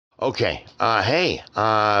Okay. Hey,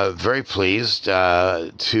 very pleased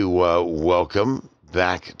to welcome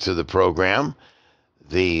back to the program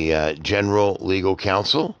the General Legal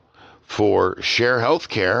Counsel for Share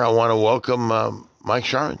Healthcare. I want to welcome Mike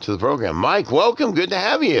Sharman to the program. Mike, welcome. Good to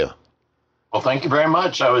have you. Well, thank you very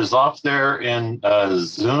much. I was off there in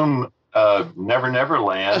Zoom Never Never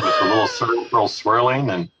Land with the little circle swirling,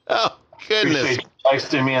 and Oh, goodness. appreciate you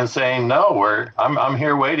texting me and saying no. I'm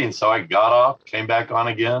here waiting. So I got off, came back on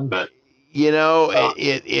again, but You know, uh,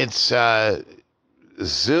 it's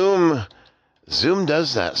Zoom. Zoom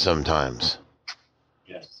does that sometimes.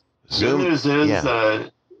 yes. Good Zoom, news is yeah.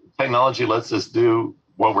 technology lets us do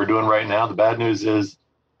what we're doing right now. The bad news is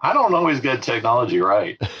I don't always get technology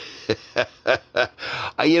right.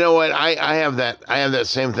 You know what? I have that. I have that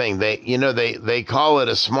same thing. They call it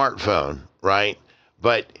a smartphone, right?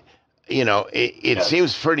 But it Yes.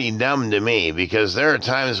 seems pretty dumb to me because there are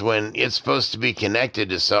times when it's supposed to be connected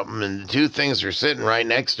to something, and the two things are sitting right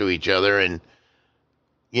next to each other, and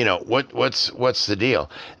what's the deal?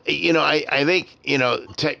 I think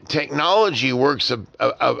technology works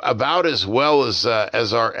about as well as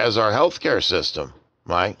our healthcare system,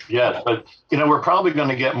 Mike. Yes, but we're probably going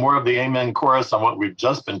to get more of the amen chorus on what we've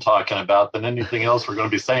just been talking about than anything else we're going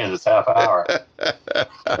to be saying this half hour.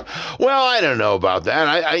 Well, I don't know about that.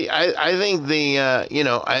 I think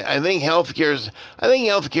I think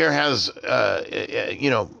healthcare has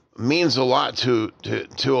means a lot to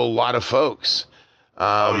a lot of folks.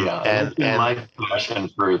 Oh yeah, and And it's been my passion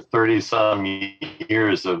for 30 some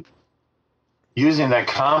years of using that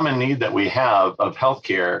common need that we have of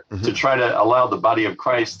healthcare to mhm. try to allow the body of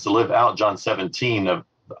Christ to live out John 17 of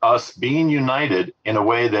us being united in a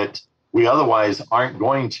way that we otherwise aren't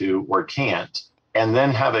going to or can't, and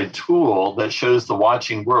then have a tool that shows the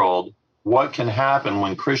watching world what can happen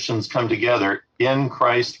when Christians come together in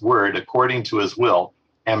Christ's word according to his will,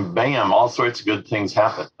 and bam, all sorts of good things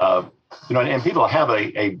happen. And people have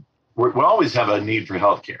we always have a need for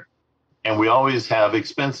healthcare, and we always have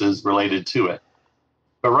expenses related to it.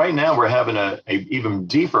 But right now we're having a even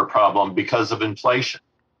deeper problem because of inflation.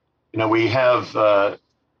 We have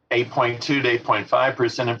 8.2 to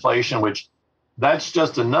 8.5% inflation, which that's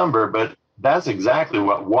just a number, but that's exactly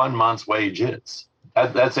what 1 month's wage is.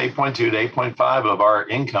 That's 8.2 to 8.5 of our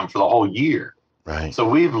income for the whole year. Right. So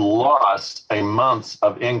we've lost a month's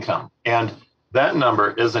of income. And that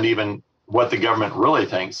number isn't even what the government really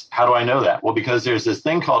thinks. How do I know that? Well, because there's this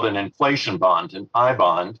thing called an inflation bond, an I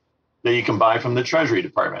bond, that you can buy from the Treasury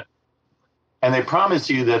Department. And they promise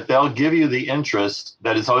you that they'll give you the interest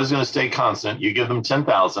that is always going to stay constant. You give them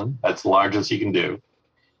 10,000, that's the largest you can do.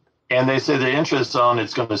 And they say the interest on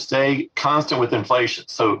it's going to stay constant with inflation.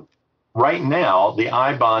 So right now, the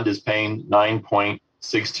I bond is paying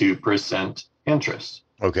 9.62% interest,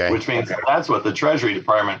 Okay. which means that's what the Treasury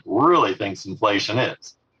Department really thinks inflation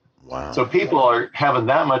is. Wow. So people are having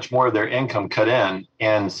that much more of their income cut in.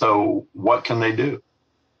 And so what can they do?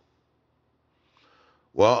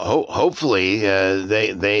 Well, hopefully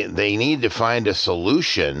they need to find a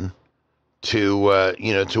solution to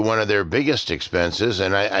one of their biggest expenses,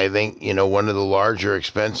 and I think one of the larger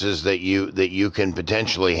expenses that you can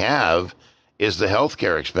potentially have is the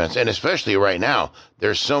healthcare expense, and especially right now,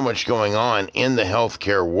 there's so much going on in the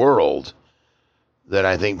healthcare world that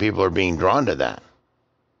I think people are being drawn to that.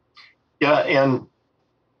 Yeah. And,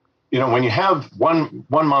 when you have one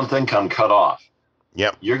month income cut off,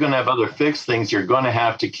 Yep. you're going to have other fixed things you're going to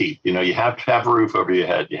have to keep. You have to have a roof over your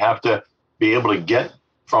head. You have to be able to get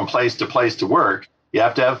from place to work. You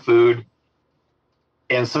have to have food.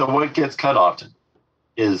 And so what gets cut often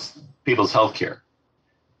is people's health care.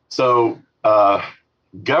 So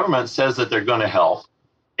government says that they're going to help.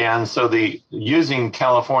 And so using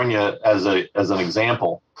California as an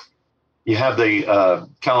example, you have the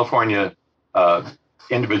California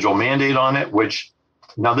individual mandate on it, which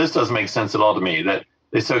now this doesn't make sense at all to me. That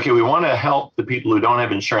they say, okay, we want to help the people who don't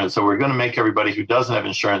have insurance, so we're going to make everybody who doesn't have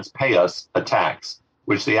insurance pay us a tax,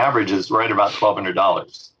 which the average is right about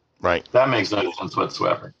 $1,200. Right. That makes no sense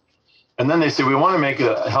whatsoever. And then they say we want to make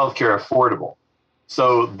healthcare affordable.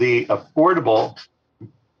 So the affordable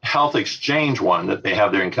health exchange one that they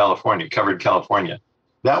have there in California, covered California,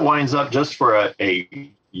 that winds up just for a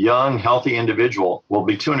young, healthy individual will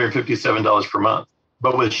be $257 per month.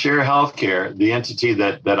 But with Share Healthcare, the entity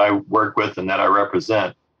that I work with and that I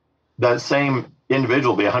represent, that same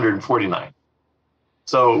individual will be $149.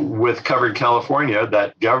 So with Covered California,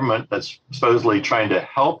 that government that's supposedly trying to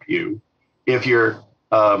help you, if you're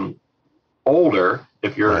older,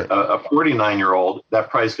 if you're Right. a 49-year-old, that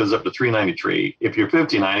price goes up to $393. If you're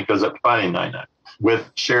 59, it goes up to $599. With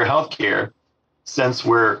Share Healthcare, since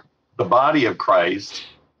we're the body of Christ,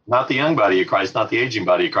 not the young body of Christ, not the aging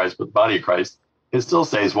body of Christ, but the body of Christ, it still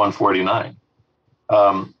says 149.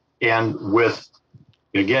 And with,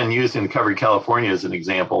 again, using Covered California as an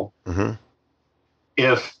example, Mm-hmm.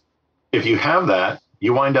 if you have that,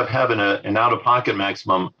 you wind up having an out-of-pocket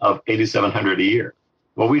maximum of $8,700 a year.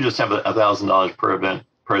 Well, we just have $1,000 per event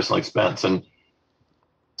personal expense. And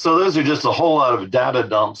so those are just a whole lot of data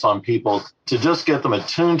dumps on people to just get them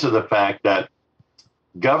attuned to the fact that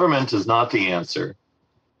government is not the answer.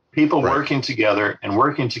 People Right. working together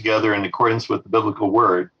in accordance with the biblical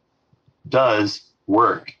word does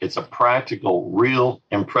work. It's a practical, real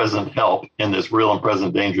and present help in this real and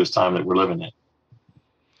present dangerous time that we're living in.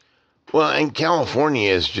 Well, and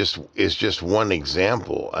California is just one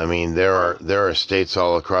example. I mean, there are states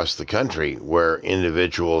all across the country where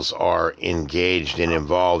individuals are engaged and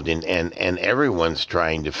involved in, and everyone's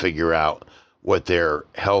trying to figure out what their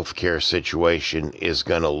healthcare situation is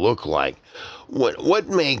going to look like. What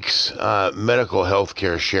makes medical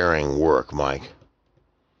healthcare sharing work, Mike?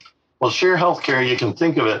 Well, share healthcare, you can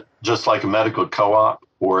think of it just like a medical co-op,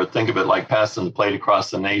 or think of it like passing the plate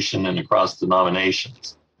across the nation and across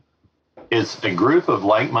denominations. It's a group of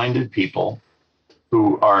like-minded people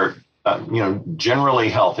who are, generally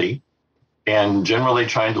healthy and generally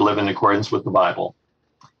trying to live in accordance with the Bible.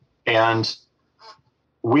 And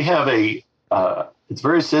we have it's a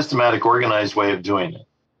very systematic, organized way of doing it.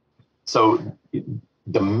 So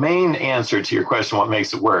the main answer to your question, what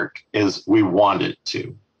makes it work, is we want it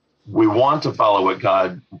to. We want to follow what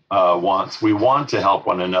God wants. We want to help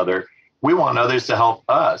one another. We want others to help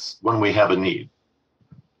us when we have a need.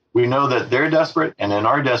 We know that they're desperate, and in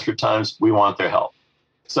our desperate times, we want their help.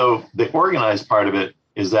 So the organized part of it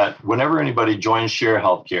is that whenever anybody joins Share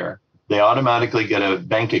Healthcare, they automatically get a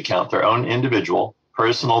bank account, their own individual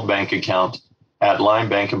personal bank account at Lime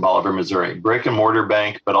Bank in Bolivar, Missouri, brick and mortar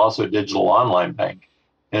bank, but also a digital online bank.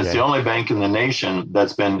 And it's the only bank in the nation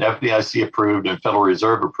that's been FDIC approved and Federal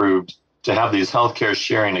Reserve approved to have these healthcare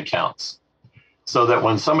sharing accounts. So that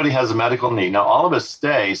when somebody has a medical need, now all of us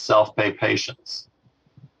stay self-pay patients.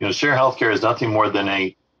 Share Healthcare is nothing more than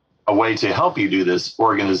a way to help you do this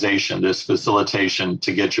organization, this facilitation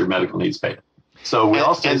to get your medical needs paid. So we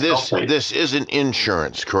all stay self-paid. This isn't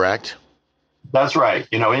insurance, correct? That's right.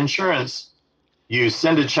 Insurance, you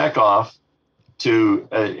send a check off to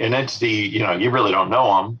an entity, you really don't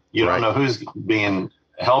know them. You don't know who's being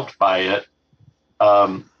helped by it.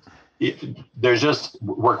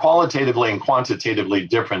 We're qualitatively and quantitatively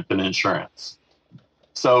different than insurance.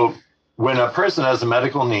 So when a person has a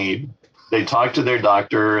medical need, they talk to their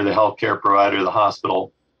doctor, the healthcare provider, the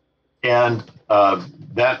hospital, and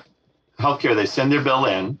that healthcare, they send their bill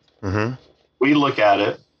in. Mm-hmm. We look at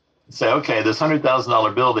it, say, okay, this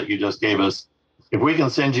 $100,000 bill that you just gave us, if we can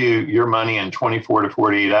send you your money in 24 to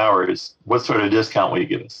 48 hours, what sort of discount will you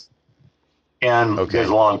give us? And there's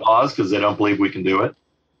a long pause because they don't believe we can do it.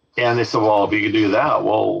 And they said, well, if you can do that,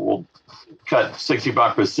 we'll cut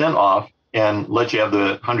 65% off and let you have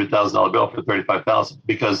the $100,000 bill for $35,000,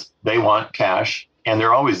 because they want cash, and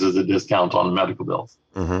there always is a discount on medical bills.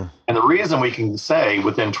 Mm-hmm. And the reason we can say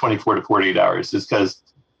within 24 to 48 hours is because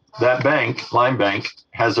that bank, Lime Bank,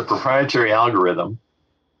 has a proprietary algorithm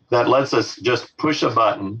that lets us just push a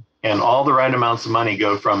button and all the right amounts of money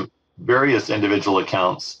go from various individual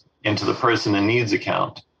accounts into the person in needs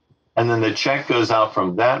account. And then the check goes out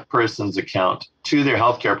from that person's account to their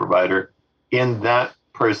healthcare provider in that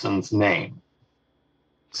person's name.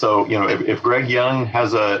 So, if Greg Young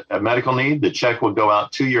has a medical need, the check will go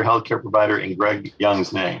out to your healthcare provider in Greg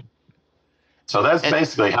Young's name. So that's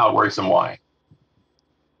basically how it works and why.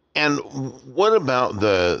 And what about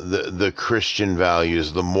the Christian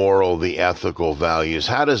values, the moral, the ethical values?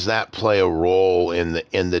 How does that play a role in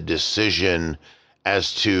the decision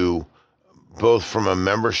as to both from a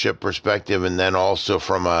membership perspective and then also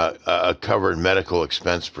from a covered medical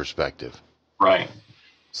expense perspective? Right.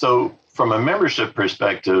 So from a membership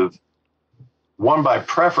perspective, one, by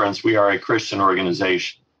preference, we are a Christian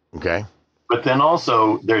organization. Okay. But then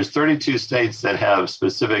also there's 32 states that have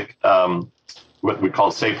specific what we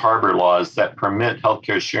call safe harbor laws that permit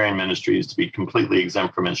healthcare sharing ministries to be completely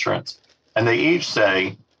exempt from insurance. And they each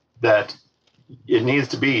say that it needs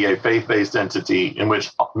to be a faith-based entity in which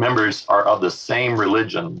members are of the same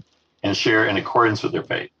religion and share in accordance with their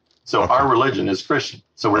faith. So our religion is Christian,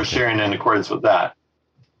 so we're sharing in accordance with that.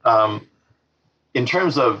 In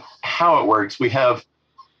terms of how it works, we have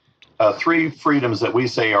 3 freedoms that we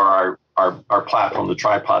say are our platform, the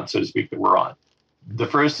tripod, so to speak, that we're on. The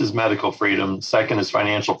first is medical freedom. Second is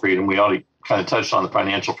financial freedom. We already kind of touched on the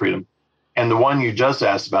financial freedom. And the one you just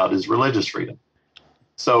asked about is religious freedom.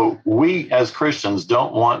 So we as Christians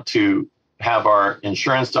don't want to have our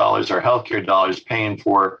insurance dollars, our healthcare dollars paying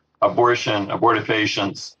for abortion,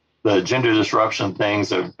 abortifacients, the gender disruption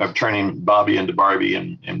things of turning Bobby into Barbie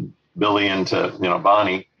and Billy into,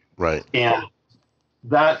 Bonnie. Right. And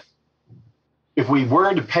that, if we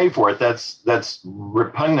were to pay for it, that's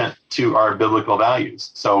repugnant to our biblical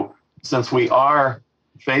values. So since we are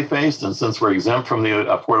faith-based and since we're exempt from the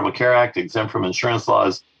Affordable Care Act, exempt from insurance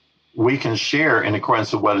laws, we can share in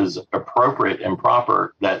accordance with what is appropriate and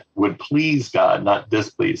proper that would please God, not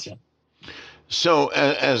displease him. So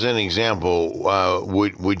as an example,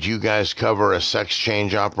 would you guys cover a sex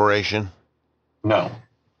change operation? No.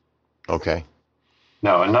 Okay.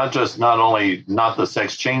 No, and not the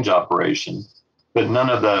sex change operation, but none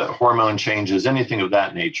of the hormone changes, anything of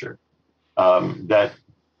that nature. Nope,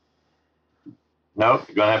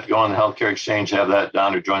 you're going to have to go on the healthcare exchange, have that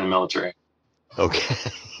done, or join the military. Okay.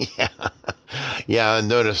 Yeah. I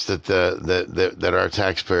noticed that our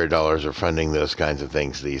taxpayer dollars are funding those kinds of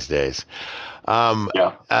things these days. I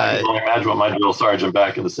can only imagine what my drill sergeant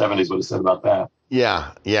back in the 70s would have said about that.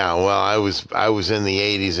 Yeah. Well, I was in the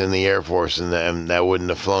 80s in the Air Force, and that wouldn't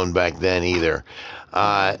have flown back then either.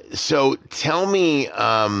 So tell me,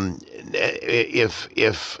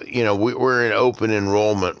 if we're in open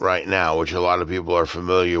enrollment right now, which a lot of people are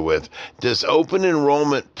familiar with, does open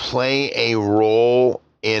enrollment play a role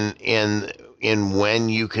in when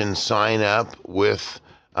you can sign up with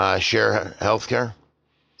Share HealthCare?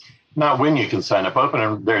 Not when you can sign up.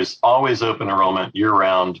 There's always open enrollment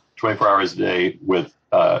year-round, 24 hours a day with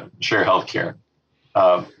Share HealthCare.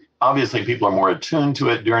 Obviously, people are more attuned to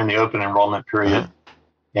it during the open enrollment period.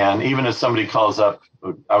 And even if somebody calls up,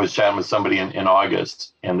 I was chatting with somebody in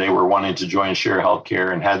August, and they were wanting to join Share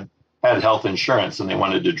HealthCare and had health insurance, and they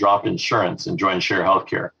wanted to drop insurance and join Share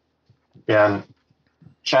HealthCare. And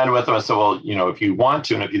chatted with them, I said, well, if you want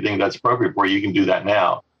to, and if you think that's appropriate for you, you can do that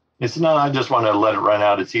now. They said, no, I just want to let it run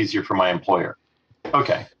out. It's easier for my employer.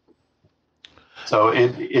 Okay. So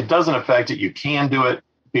it doesn't affect it. You can do it.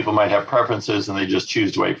 People might have preferences, and they just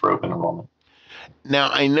choose to wait for open enrollment.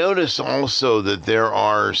 Now, I notice also that there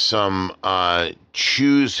are some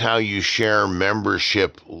choose how you share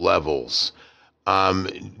membership levels.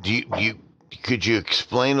 Could you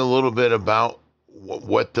explain a little bit about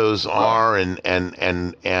what those are and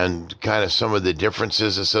kind of some of the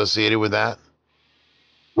differences associated with that?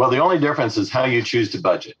 Well, the only difference is how you choose to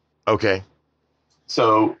budget. Okay.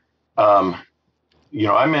 So,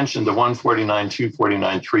 I mentioned the 149,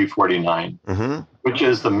 249, 349, which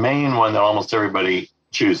is the main one that almost everybody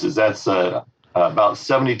chooses. That's about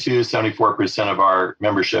 72, 74% of our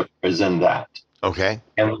membership is in that. Okay.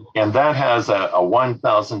 And that has a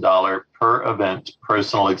 $1,000 per event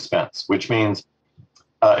personal expense, which means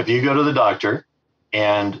if you go to the doctor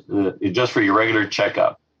and just for your regular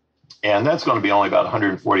checkup, and that's going to be only about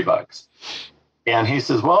 $140. And he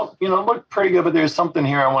says, well, look pretty good, but there's something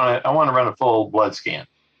here. I want to run a full blood scan.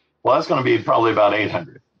 Well, that's going to be probably about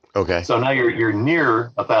 $800. Okay. So now you're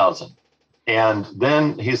near $1,000. And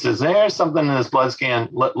then he says, there's something in this blood scan.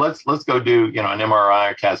 Let's go do, an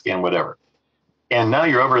MRI, CAT scan, whatever. And now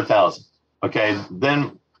you're over $1,000. Okay.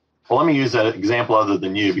 Then, well, let me use an example other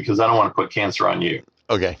than you, because I don't want to put cancer on you.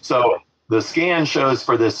 Okay. So the scan shows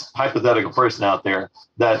for this hypothetical person out there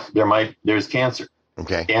that there's cancer.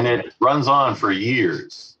 Okay. And it runs on for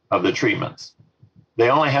years of the treatments. They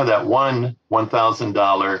only have that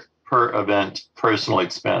 $1,000 per event personal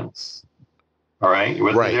expense. All right. You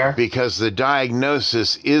with me there? Because the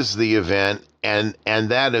diagnosis is the event, and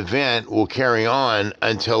that event will carry on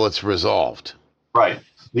until it's resolved. Right.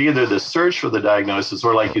 Either the search for the diagnosis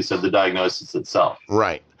or, like you said, the diagnosis itself.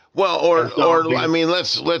 Right. Well, I mean,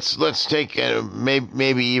 let's take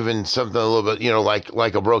maybe even something a little bit,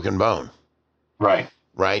 like a broken bone. Right.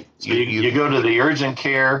 Right. So you go to the urgent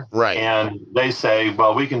care, right, and they say,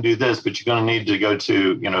 well, we can do this, but you're going to need to go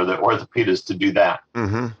to, the orthopedist to do that.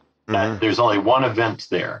 There's only one event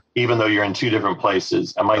there, even though you're in two different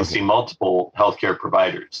places. I might see multiple healthcare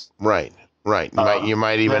providers. Right. You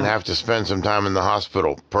might even have to spend some time in the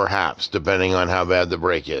hospital, perhaps, depending on how bad the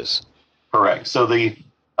break is. Correct. So the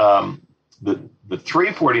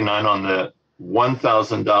 $349 on the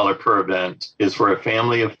 $1,000 per event is for a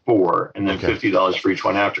family of 4, and then $50 for each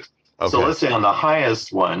one after. Okay. So let's say on the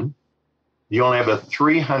highest one, you only have a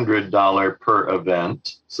 $300 per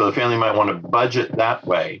event. So the family might want to budget that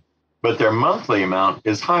way, but their monthly amount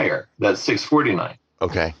is higher. That's $649.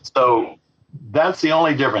 Okay. So that's the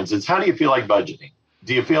only difference. It's how do you feel like budgeting?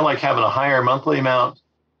 Do you feel like having a higher monthly amount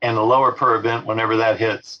and a lower per event whenever that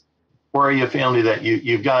hits? Or are you a family that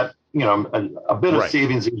you've got, a bit of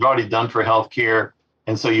savings you've already done for healthcare,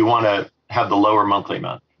 and so you want to have the lower monthly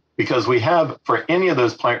amount? because we have, for any of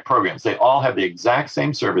those programs, they all have the exact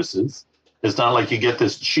same services. It's not like you get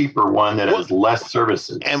this cheaper one that has less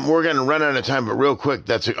services. And we're going to run out of time, but real quick,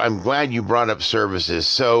 I'm glad you brought up services.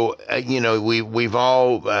 So, we've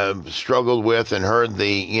all struggled with and heard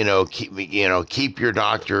the, keep your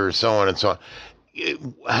doctor, so on and so on.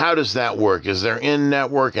 How does that work? Is there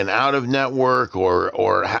in-network and out-of-network,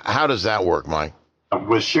 or how does that work, Mike?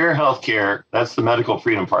 With Share HealthCare, that's the medical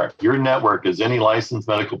freedom part. Your network is any licensed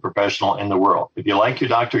medical professional in the world. If you like your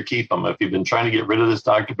doctor, keep him. If you've been trying to get rid of this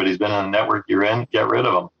doctor, but he's been in the network you're in, get rid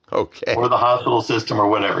of him. Okay. Or the hospital system or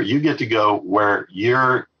whatever. You get to go where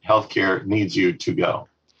your healthcare needs you to go.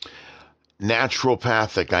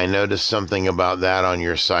 Naturopathic. I noticed something about that on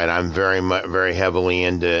your site. I'm very heavily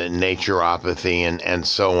into naturopathy and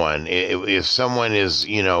so on. If someone is,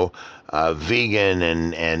 vegan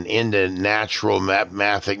and into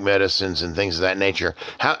naturopathic medicines and things of that nature,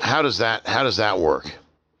 how does that work?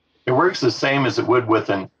 It works the same as it would with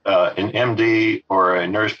an MD or a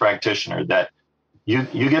nurse practitioner, that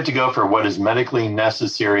you get to go for what is medically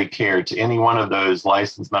necessary care to any one of those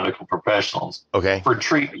licensed medical professionals. Okay. For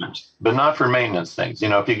treatment, but not for maintenance things.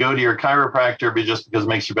 If you go to your chiropractor just because it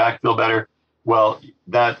makes your back feel better, well,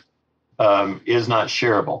 that is not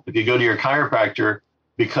shareable. If you go to your chiropractor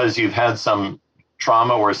because you've had some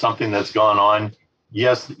trauma or something that's gone on,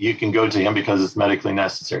 yes, you can go to him because it's medically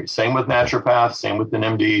necessary. Same with naturopath, same with an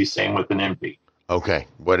MD, same with an MP. Okay,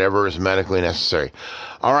 whatever is medically necessary.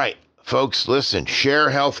 All right, folks, listen, Share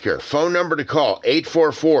HealthCare. Phone number to call,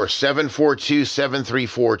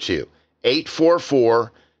 844-742-7342.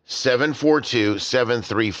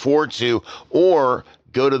 844-742-7342, or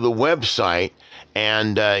go to the website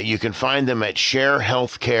and you can find them at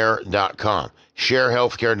sharehealthcare.com.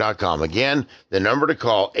 sharehealthcare.com. Again, the number to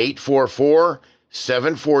call,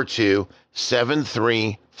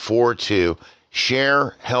 844-742-7342.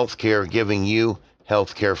 Share HealthCare, giving you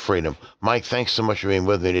healthcare freedom. Mike, thanks so much for being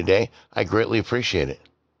with me today. I greatly appreciate it.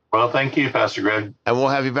 Well, thank you, Pastor Greg. And we'll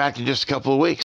have you back in just a couple of weeks.